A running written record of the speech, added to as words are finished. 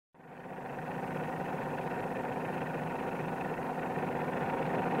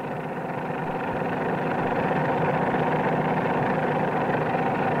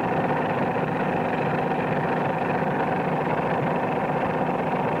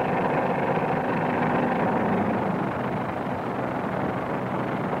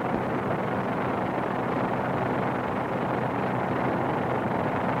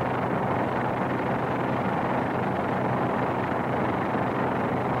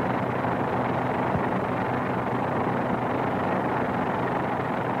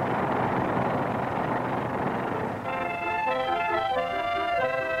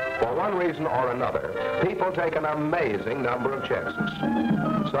reason or another, people take an amazing number of chances.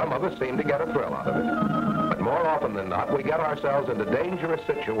 Some of us seem to get a thrill out of it. But more often than not, we get ourselves into dangerous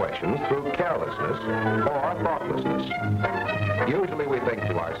situations through carelessness or thoughtlessness. Usually we think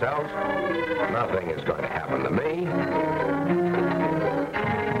to ourselves, nothing is going to happen to me.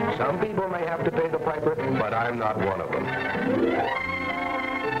 Some people may have to pay the piper, but I'm not one of them.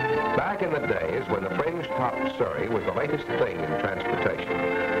 Back in the days when the fringe-topped surrey was the latest thing in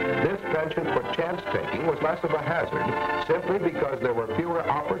transportation, this penchant for chance-taking was less of a hazard simply because there were fewer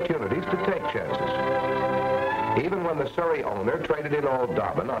opportunities to take chances. Even when the Surrey owner traded in old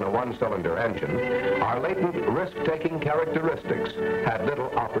Dobbin on a one-cylinder engine, our latent risk-taking characteristics had little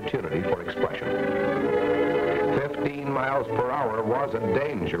opportunity for expression. 15 miles per hour was a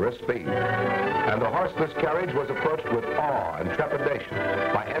dangerous speed, and the horseless carriage was approached with awe and trepidation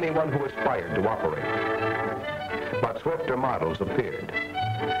by anyone who aspired to operate. But swifter models appeared,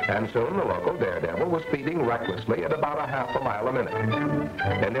 and soon the local daredevil was speeding recklessly at about a half a mile a minute,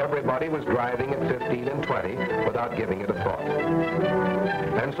 and everybody was driving at 15 and 20 without giving it a thought.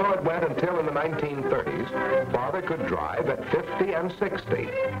 And so it went until in the 1930s, Father could drive at 50 and 60,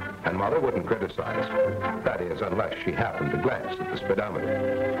 and Mother wouldn't criticize. That is, unless she happened to glance at the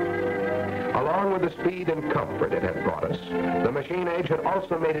speedometer. Along with the speed and comfort it had brought us, the machine age had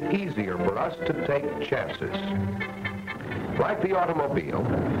also made it easier for us to take chances. Like the automobile,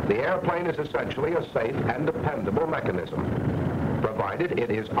 the airplane is essentially a safe and dependable mechanism, provided it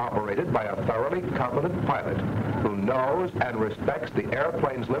is operated by a thoroughly competent pilot who knows and respects the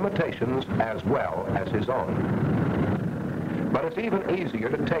airplane's limitations as well as his own. But it's even easier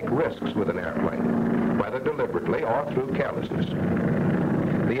to take risks with an airplane, whether deliberately or through carelessness.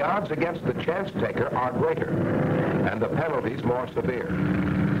 The odds against the chance taker are greater, and the penalties more severe.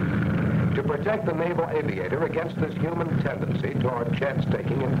 To protect the naval aviator against this human tendency toward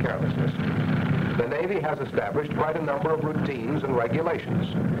chance-taking and carelessness, the Navy has established quite a number of routines and regulations,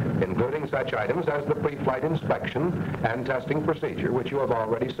 including such items as the pre-flight inspection and testing procedure, which you have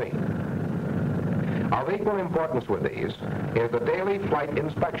already seen. Of equal importance with these is the daily flight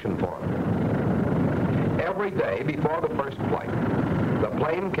inspection form. Every day before the first flight, the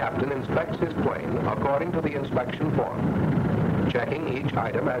plane captain inspects his plane according to the inspection form, checking each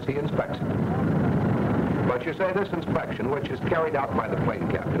item as he inspects it. But you say this inspection, which is carried out by the plane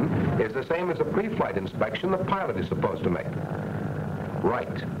captain, is the same as a pre-flight inspection the pilot is supposed to make.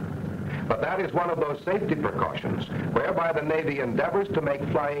 Right. But that is one of those safety precautions whereby the Navy endeavors to make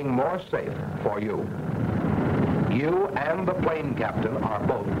flying more safe for you. You and the plane captain are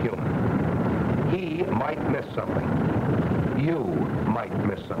both human. He might miss something. You might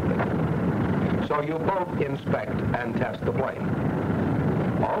miss something. So you both inspect and test the plane.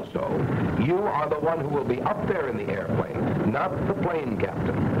 Also, you are the one who will be up there in the airplane, not the plane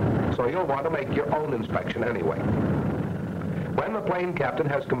captain. So you'll want to make your own inspection anyway. When the plane captain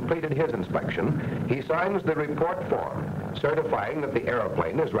has completed his inspection, he signs the report form, certifying that the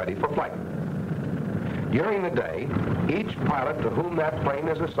airplane is ready for flight. During the day, each pilot to whom that plane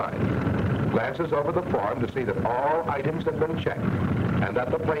is assigned glances over the form to see that all items have been checked and that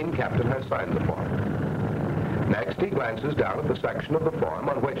the plane captain has signed the form. Next, he glances down at the section of the form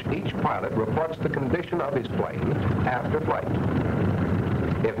on which each pilot reports the condition of his plane after flight.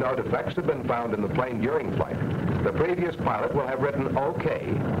 If no defects have been found in the plane during flight, the previous pilot will have written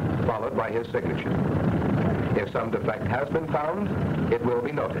OK, followed by his signature. If some defect has been found, it will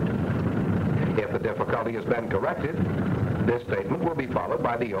be noted. If the difficulty has been corrected, this statement will be followed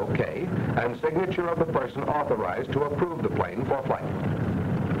by the OK and signature of the person authorized to approve the plane for flight.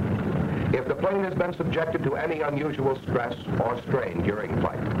 If the plane has been subjected to any unusual stress or strain during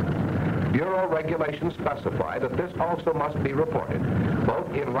flight, Bureau regulations specify that this also must be reported,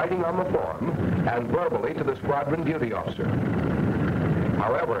 both in writing on the form and verbally to the squadron duty officer.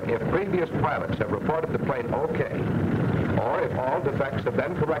 However, if previous pilots have reported the plane OK, or if all defects have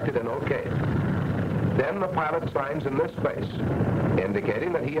been corrected and okayed, then the pilot signs in this space,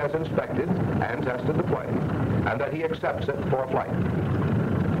 indicating that he has inspected and tested the plane, and that he accepts it for flight.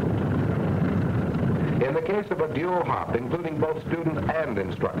 In the case of a dual hop, including both student and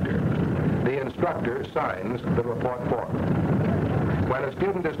instructor, the instructor signs the report form. When a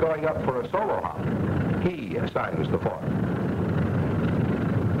student is going up for a solo hop, he signs the form.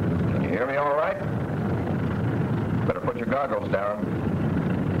 Can you hear me all right? Better put your goggles down.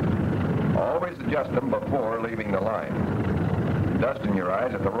 Always adjust them before leaving the line. Dust in your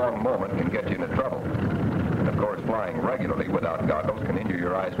eyes at the wrong moment can get you into trouble. And of course, flying regularly without goggles can injure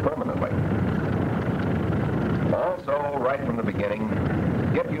your eyes permanently. Also, right from the beginning,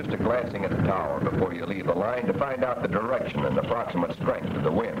 get used to glancing at the tower before you leave the line to find out the direction and approximate strength of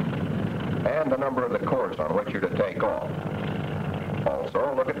the wind. and the number of the course on which you're to take off.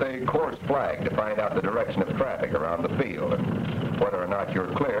 Also, look at the course flag to find out the direction of traffic around the field and whether or not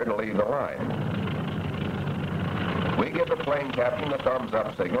you're clear to leave the line. We give the plane captain the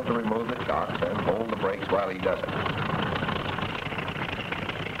thumbs-up signal to remove the chocks and hold the brakes while he does it.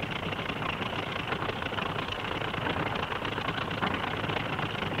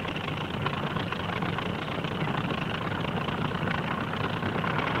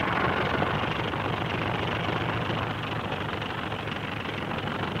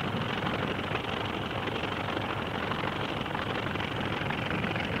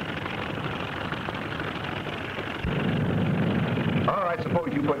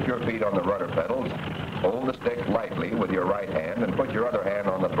 Suppose you put your feet on the rudder pedals, hold the stick lightly with your right hand, and put your other hand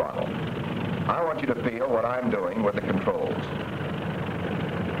on the throttle. I want you to feel what I'm doing with the controls.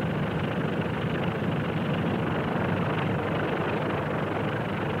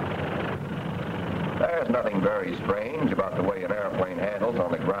 There's nothing very strange about the way an airplane handles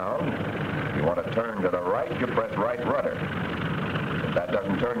on the ground. If you want to turn to the right, you press right rudder. If that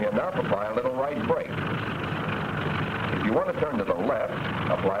doesn't turn you enough, apply a little right brake. If you want to turn to the left,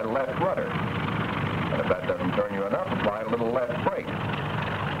 apply the left rudder. And if that doesn't turn you enough, apply a little left brake.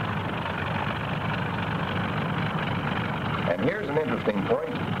 And here's an interesting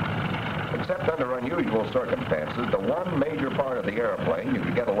point. Except under unusual circumstances, the one major part of the airplane you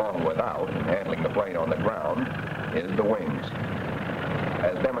can get along without in handling the plane on the ground is the wings,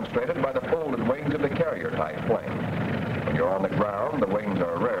 as demonstrated by the folded wings of the carrier-type plane. When you're on the ground, the wings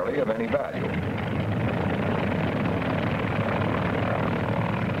are rarely of any value.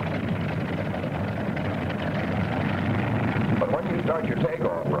 Start your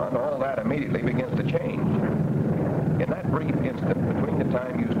takeoff run, all that immediately begins to change. In that brief instant between the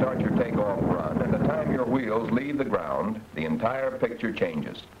time you start your takeoff run and the time your wheels leave the ground, the entire picture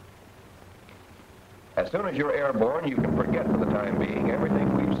changes. As soon as you're airborne, you can forget for the time being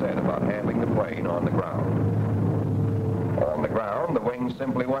everything we've said about handling the plane on the ground. On the ground, the wings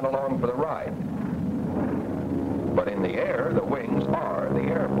simply went along for the ride. But in the air, the wings are the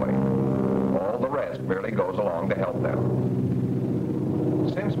airplane. All the rest merely goes along to help them.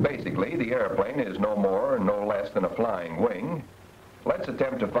 Since basically the airplane is no more and no less than a flying wing, let's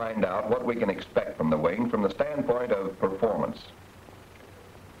attempt to find out what we can expect from the wing from the standpoint of performance.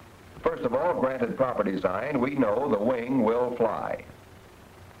 First of all, granted proper design, we know the wing will fly.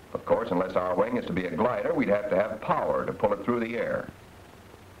 Of course, unless our wing is to be a glider, we'd have to have power to pull it through the air.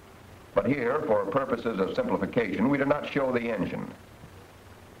 But here, for purposes of simplification, we do not show the engine.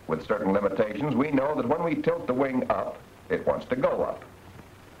 With certain limitations, we know that when we tilt the wing up, it wants to go up.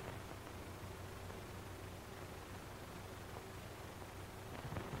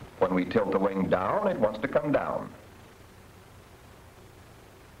 When we tilt the wing down, it wants to come down.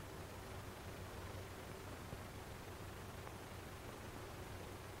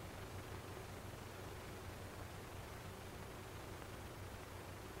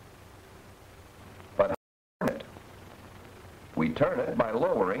 But how do we turn it? We turn it by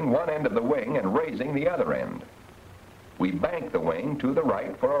lowering one end of the wing and raising the other end. We bank the wing to the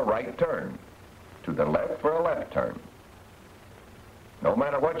right for a right turn, to the left for a left turn. No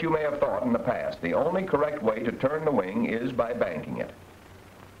matter what you may have thought in the past, the only correct way to turn the wing is by banking it.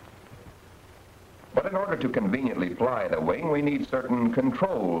 But in order to conveniently fly the wing, we need certain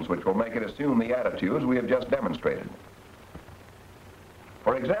controls which will make it assume the attitudes we have just demonstrated.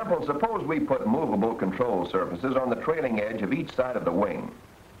 For example, suppose we put movable control surfaces on the trailing edge of each side of the wing.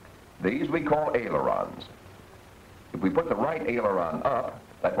 These we call ailerons. If we put the right aileron up,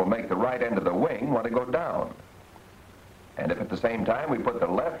 that will make the right end of the wing want to go down. And if at the same time we put the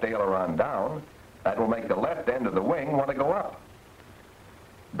left aileron down, that will make the left end of the wing want to go up.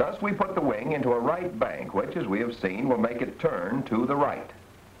 Thus we put the wing into a right bank, which, as we have seen, will make it turn to the right.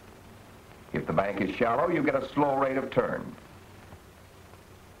 If the bank is shallow, you get a slow rate of turn.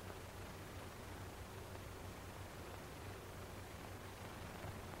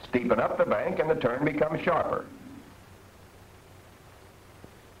 Steepen up the bank and the turn becomes sharper.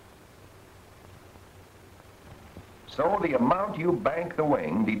 So the amount you bank the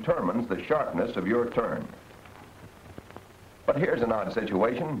wing determines the sharpness of your turn. But here's an odd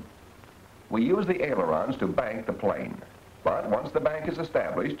situation. We use the ailerons to bank the plane, but once the bank is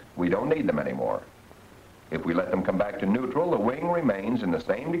established, we don't need them anymore. If we let them come back to neutral, the wing remains in the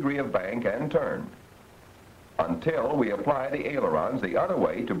same degree of bank and turn until we apply the ailerons the other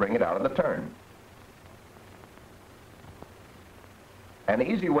way to bring it out of the turn. An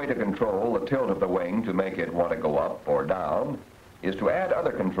easy way to control the tilt of the wing to make it want to go up or down is to add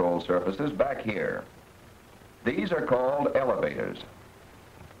other control surfaces back here. These are called elevators.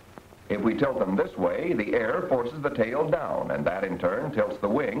 If we tilt them this way, the air forces the tail down, and that in turn tilts the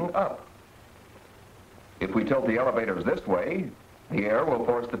wing up. If we tilt the elevators this way, the air will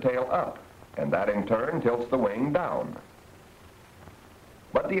force the tail up, and that in turn tilts the wing down.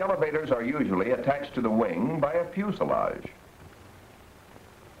 But the elevators are usually attached to the wing by a fuselage.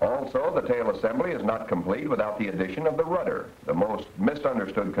 Also, the tail assembly is not complete without the addition of the rudder, the most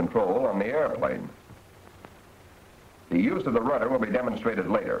misunderstood control on the airplane. The use of the rudder will be demonstrated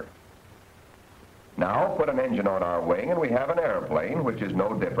later. Now, put an engine on our wing and we have an airplane which is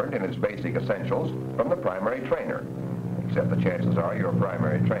no different in its basic essentials from the primary trainer, except the chances are your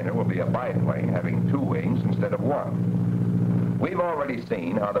primary trainer will be a biplane having two wings instead of one. We've already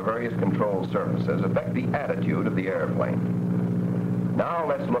seen how the various control surfaces affect the attitude of the airplane. Now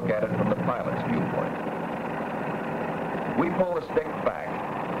let's look at it from the pilot's viewpoint. We pull the stick back.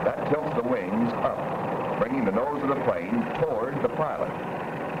 That tilts the wings up, bringing the nose of the plane toward the pilot.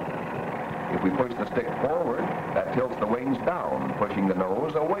 If we push the stick forward, that tilts the wings down, pushing the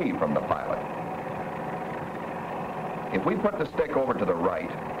nose away from the pilot. If we put the stick over to the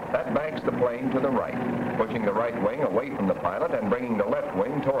right, that banks the plane to the right, pushing the right wing away from the pilot and bringing the left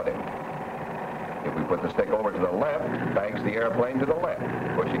wing toward him. If we put the stick over to the left, it banks the airplane to the left,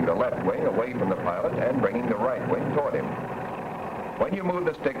 pushing the left wing away from the pilot and bringing the right wing toward him. When you move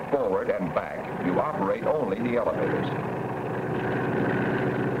the stick forward and back, you operate only the elevators.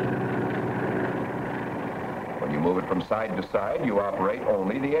 When you move it from side to side, you operate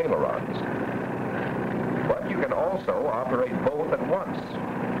only the ailerons. But you can also operate both at once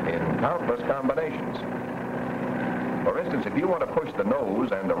in countless combinations. For instance, if you want to push the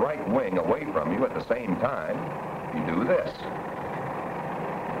nose and the right wing away from you at the same time, you do this.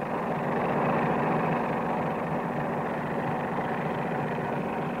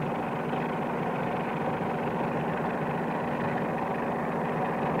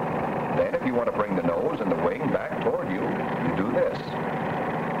 Then if you want to bring the nose and the wing back toward you, you do this.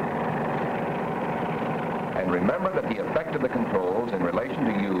 And remember that the effect of the controls in relation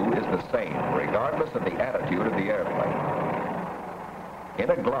to you is the same, regardless of the attitude of the airplane. In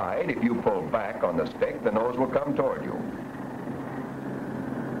a glide, if you pull back on the stick, the nose will come toward you.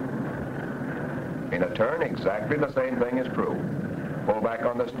 In a turn, exactly the same thing is true. Pull back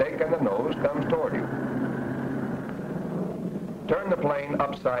on the stick and the nose comes toward you. Turn the plane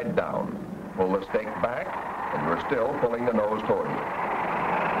upside down. Pull the stick back, and you're still pulling the nose toward you.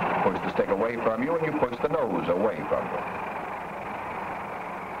 Push the stick away from you and you push the nose away from you.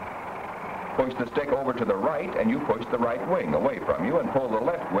 Push the stick over to the right and you push the right wing away from you and pull the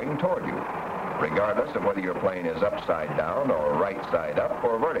left wing toward you, regardless of whether your plane is upside down or right side up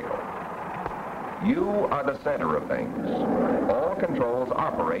or vertical. You are the center of things. All controls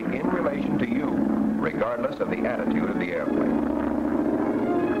operate in relation to you, regardless of the attitude of the airplane.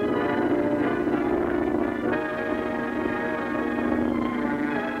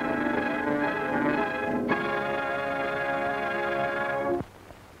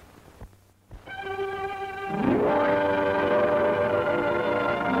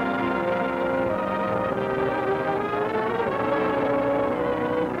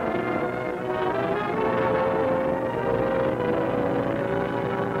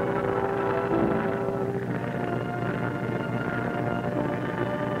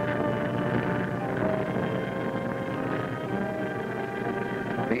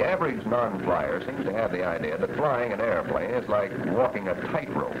 The average non-flyer seems to have the idea that flying an airplane is like walking a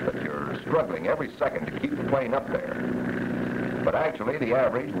tightrope, that you're struggling every second to keep the plane up there. But actually, the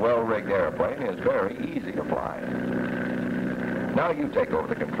average well-rigged airplane is very easy to fly. Now you take over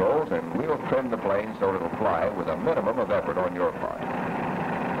the controls and we'll trim the plane so it'll fly with a minimum of effort on your part.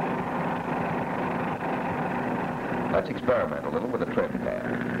 Let's experiment a little with the trim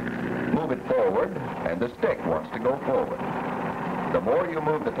tab. Move it forward, and the stick wants to go forward. The more you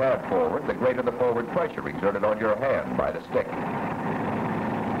move the tab forward, the greater the forward pressure exerted on your hand by the stick.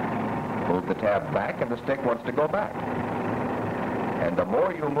 Move the tab back and the stick wants to go back. And the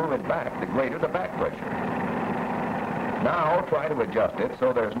more you move it back, the greater the back pressure. Now try to adjust it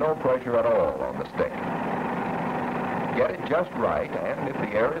so there's no pressure at all on the stick. Get it just right, and if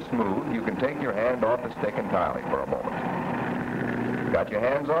the air is smooth, you can take your hand off the stick entirely for a moment. Got your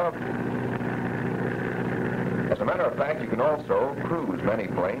hands off? As a matter of fact, you can also cruise many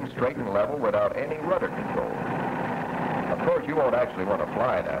planes straight and level without any rudder control. Of course, you won't actually want to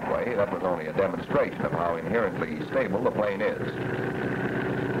fly that way. That was only a demonstration of how inherently stable the plane is.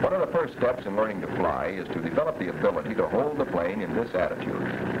 One of the first steps in learning to fly is to develop the ability to hold the plane in this attitude.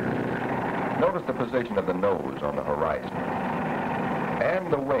 Notice the position of the nose on the horizon.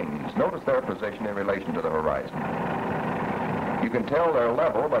 And the wings. Notice their position in relation to the horizon. You can tell they're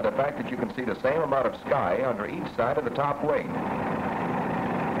level by the fact that you can see the same amount of sky under each side of the top wing.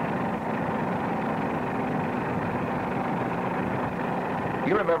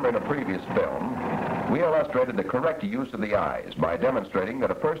 You remember in a previous film, we illustrated the correct use of the eyes by demonstrating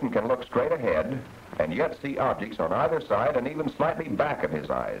that a person can look straight ahead and yet see objects on either side and even slightly back of his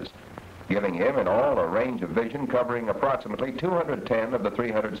eyes, giving him in all a range of vision covering approximately 210 of the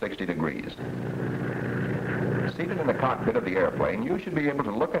 360 degrees. Seated in the cockpit of the airplane, you should be able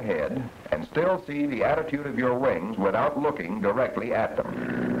to look ahead and still see the attitude of your wings without looking directly at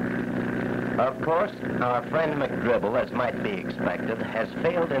them. Of course, our friend McDribble, as might be expected, has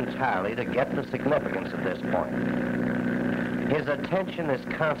failed entirely to get the significance of this point. His attention is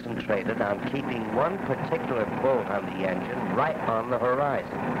concentrated on keeping one particular bolt on the engine right on the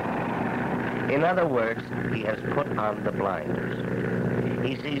horizon. In other words, he has put on the blinders.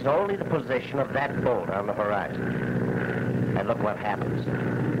 He sees only the position of that bolt on the horizon. And look what happens.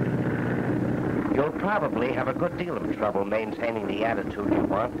 You'll probably have a good deal of trouble maintaining the attitude you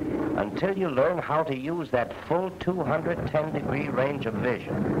want until you learn how to use that full 210-degree range of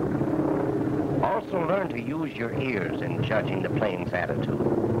vision. Also learn to use your ears in judging the plane's attitude.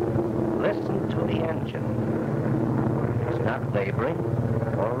 Listen to the engine. It's not laboring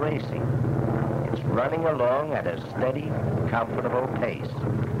or racing. It's running along at a steady, comfortable pace.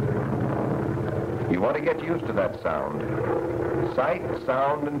 You want to get used to that sound. Sight,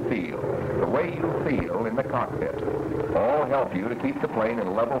 sound, and feel, the way you feel in the cockpit, all help you to keep the plane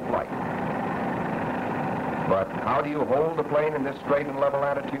in level flight. But how do you hold the plane in this straight and level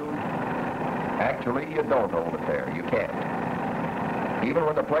attitude? Actually, you don't hold it there. You can't. Even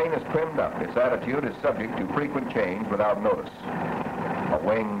when the plane is trimmed up, its attitude is subject to frequent change without notice. A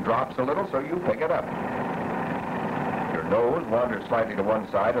wing drops a little, so you pick it up. Your nose wanders slightly to one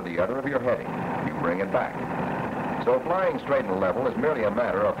side or the other of your heading. You bring it back. So flying straight and level is merely a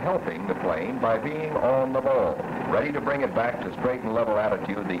matter of helping the plane by being on the ball, ready to bring it back to straight and level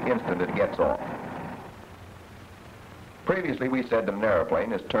attitude the instant it gets off. Previously, we said that an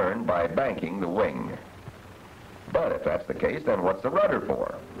airplane is turned by banking the wing. But if that's the case, then what's the rudder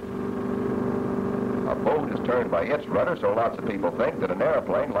for? A boat is turned by its rudder, so lots of people think that an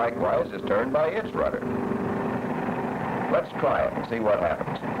airplane likewise is turned by its rudder. Let's try it and see what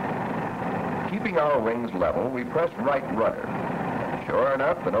happens. Keeping our wings level, we press right rudder. And sure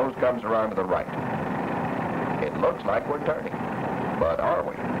enough, the nose comes around to the right. It looks like we're turning, but are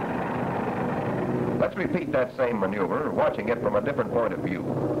we? Let's repeat that same maneuver, watching it from a different point of view.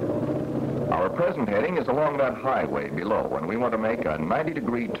 Our present heading is along that highway below, and we want to make a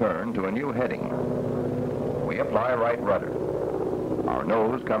 90-degree turn to a new heading. We apply right rudder. Our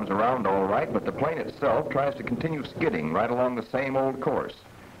nose comes around all right, but the plane itself tries to continue skidding right along the same old course.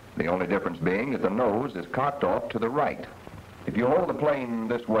 The only difference being that the nose is cocked off to the right. If you hold the plane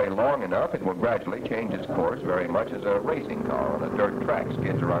this way long enough, it will gradually change its course very much as a racing car on a dirt track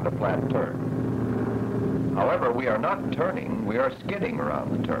skids around a flat turn. However, we are not turning, we are skidding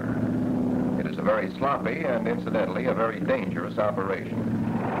around the turn. It is a very sloppy and, incidentally, a very dangerous operation.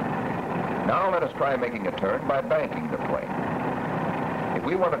 Now let us try making a turn by banking the plane. If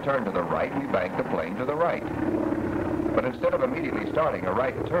we want to turn to the right, we bank the plane to the right. But instead of immediately starting a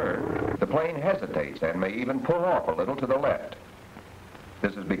right turn, the plane hesitates and may even pull off a little to the left.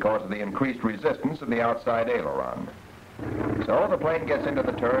 This is because of the increased resistance of the outside aileron. So the plane gets into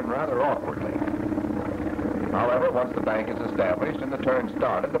the turn rather awkwardly. However, once the bank is established and the turn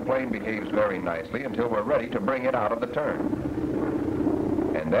started, the plane behaves very nicely until we're ready to bring it out of the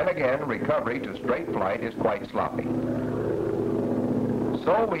turn. And then again, recovery to straight flight is quite sloppy.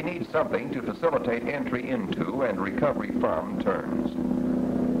 So we need something to facilitate entry into and recovery from turns.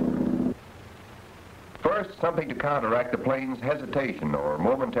 First, something to counteract the plane's hesitation or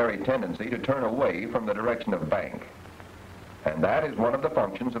momentary tendency to turn away from the direction of bank. And that is one of the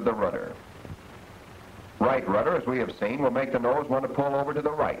functions of the rudder. Right rudder, as we have seen, will make the nose want to pull over to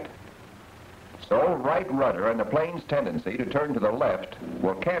the right. So right rudder and the plane's tendency to turn to the left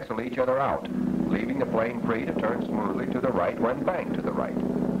will cancel each other out, leaving the plane free to turn smoothly to the right when banked to the right.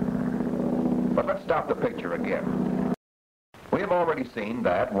 But let's stop the picture again. We have already seen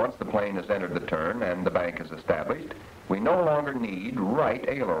that once the plane has entered the turn and the bank is established, we no longer need right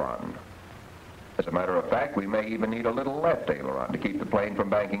aileron. As a matter of fact, we may even need a little left aileron to keep the plane from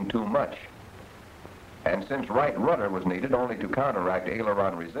banking too much. And since right rudder was needed only to counteract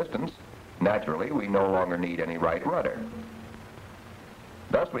aileron resistance, naturally, we no longer need any right rudder.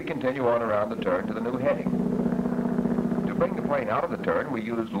 Thus, we continue on around the turn to the new heading. To bring the plane out of the turn, we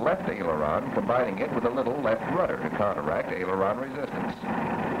use left aileron, combining it with a little left rudder to counteract aileron resistance.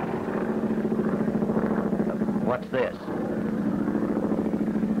 What's this?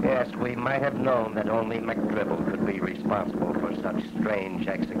 Yes, we might have known that only McDribble could be responsible for such strange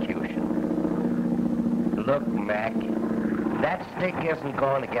execution. Look, Mac, that stick isn't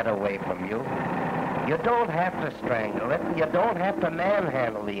going to get away from you. You don't have to strangle it, and you don't have to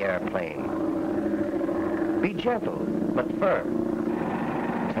manhandle the airplane. Be gentle, but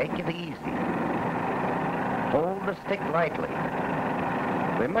firm. Take it easy. Hold the stick lightly.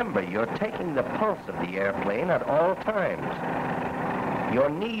 Remember, you're taking the pulse of the airplane at all times. Your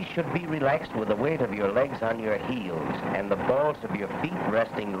knees should be relaxed with the weight of your legs on your heels and the balls of your feet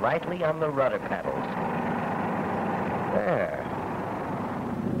resting lightly on the rudder pedals. There.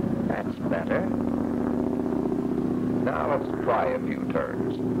 That's better. Now let's try a few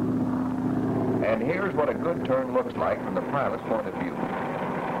turns. And here's what a good turn looks like from the pilot's point of view.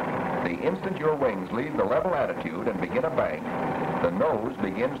 The instant your wings leave the level attitude and begin a bank, the nose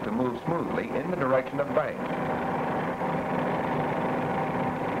begins to move smoothly in the direction of bank.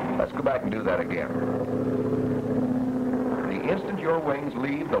 Let's go back and do that again. The instant your wings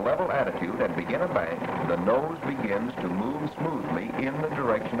leave the level attitude and begin a bank, the nose begins to move smoothly in the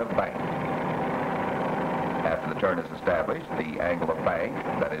direction of bank. After the turn is established, the angle of bank,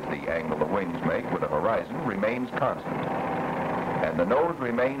 that is the angle the wings make with the horizon, remains constant. And the nose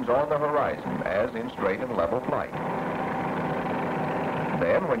remains on the horizon as in straight and level flight.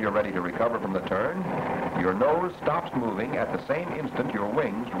 Then, when you're ready to recover from the turn, your nose stops moving at the same instant your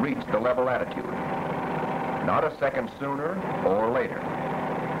wings reach the level attitude. Not a second sooner or later.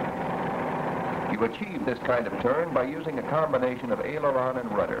 You achieve this kind of turn by using a combination of aileron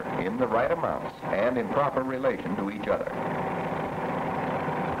and rudder in the right amounts and in proper relation to each other.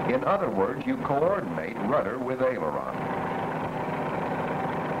 In other words, you coordinate rudder with aileron.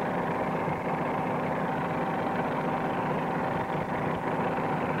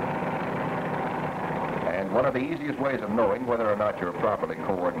 One of the easiest ways of knowing whether or not you're properly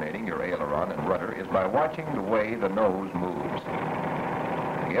coordinating your aileron and rudder is by watching the way the nose moves.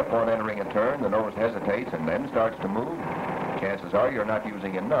 If on entering a turn the nose hesitates and then starts to move, chances are you're not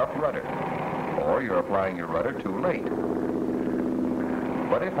using enough rudder, or you're applying your rudder too late.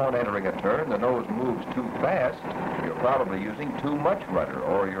 But if on entering a turn the nose moves too fast, you're probably using too much rudder,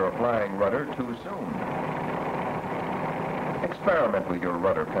 or you're applying rudder too soon. Experiment with your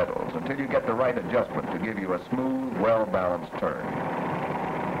rudder pedals until you get the right adjustment to give you a smooth, well-balanced turn.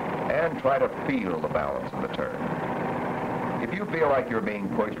 And try to feel the balance of the turn. If you feel like you're being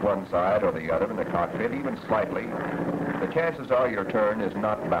pushed one side or the other in the cockpit, even slightly, the chances are your turn is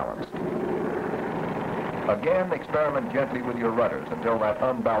not balanced. Again, experiment gently with your rudders until that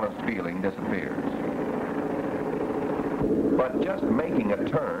unbalanced feeling disappears. But just making a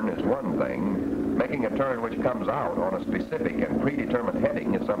turn is one thing. Making a turn which comes out on a specific and predetermined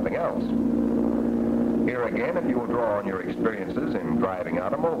heading is something else. Here again, if you will draw on your experiences in driving an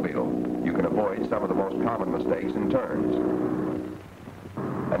automobile, you can avoid some of the most common mistakes in turns.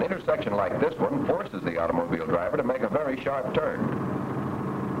 An intersection like this one forces the automobile driver to make a very sharp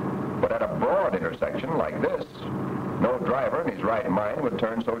turn. But at a broad intersection like this, no driver in his right mind would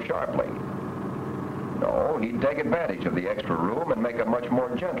turn so sharply. No, he'd take advantage of the extra room and make a much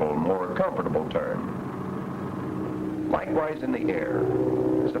more gentle, more comfortable turn. Likewise in the air.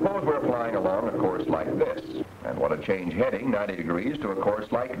 Suppose we're flying along a course like this, and want to change heading 90 degrees to a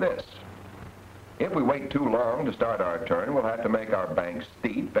course like this. If we wait too long to start our turn, we'll have to make our bank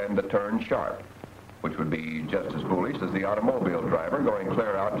steep and the turn sharp, which would be just as foolish as the automobile driver going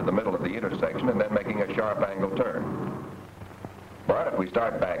clear out to the middle of the intersection and then making a sharp angle turn. But if we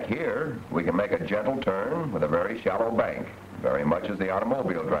start back here, we can make a gentle turn with a very shallow bank, very much as the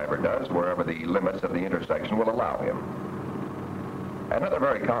automobile driver does, wherever the limits of the intersection will allow him. Another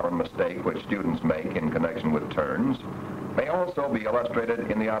very common mistake which students make in connection with turns may also be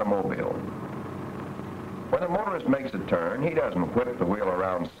illustrated in the automobile. When the motorist makes a turn, he doesn't whip the wheel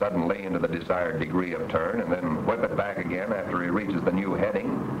around suddenly into the desired degree of turn and then whip it back again after he reaches the new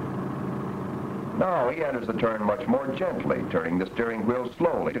heading. No, he enters the turn much more gently, turning the steering wheel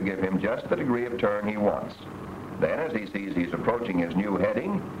slowly to give him just the degree of turn he wants. Then, as he sees he's approaching his new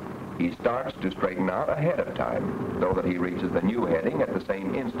heading, he starts to straighten out ahead of time, so that he reaches the new heading at the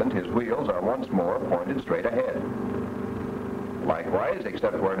same instant his wheels are once more pointed straight ahead. Likewise,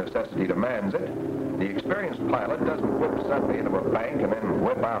 except where necessity demands it, the experienced pilot doesn't whip suddenly into a bank and then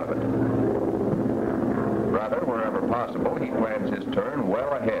whip out of it. Rather, wherever possible, he plans his turn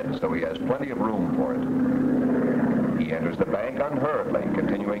well ahead so he has plenty of room for it. He enters the bank unhurriedly,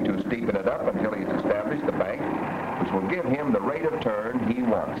 continuing to steepen it up until he's established the bank, which will give him the rate of turn he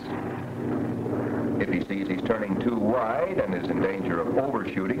wants. If he sees he's turning too wide and is in danger of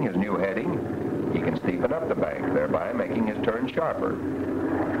overshooting his new heading, he can steepen up the bank, thereby making his turn sharper.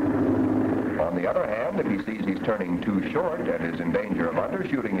 On the other hand, if he sees he's turning too short and is in danger of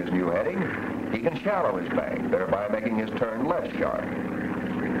undershooting his new heading, he can shallow his bank, thereby making his turn less sharp.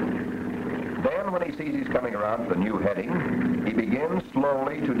 Then, when he sees he's coming around to the new heading, he begins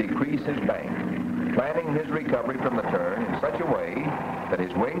slowly to decrease his bank, planning his recovery from the turn in such a way that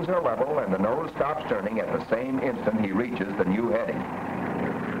his wings are level and the nose stops turning at the same instant he reaches the new heading.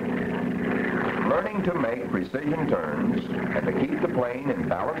 Learning to make precision turns and to keep the plane in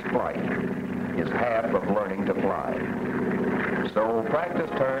balanced flight is half of learning to fly. So practice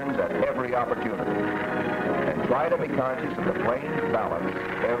turns at every opportunity and try to be conscious of the plane's balance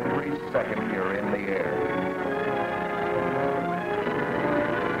every second you're in the air.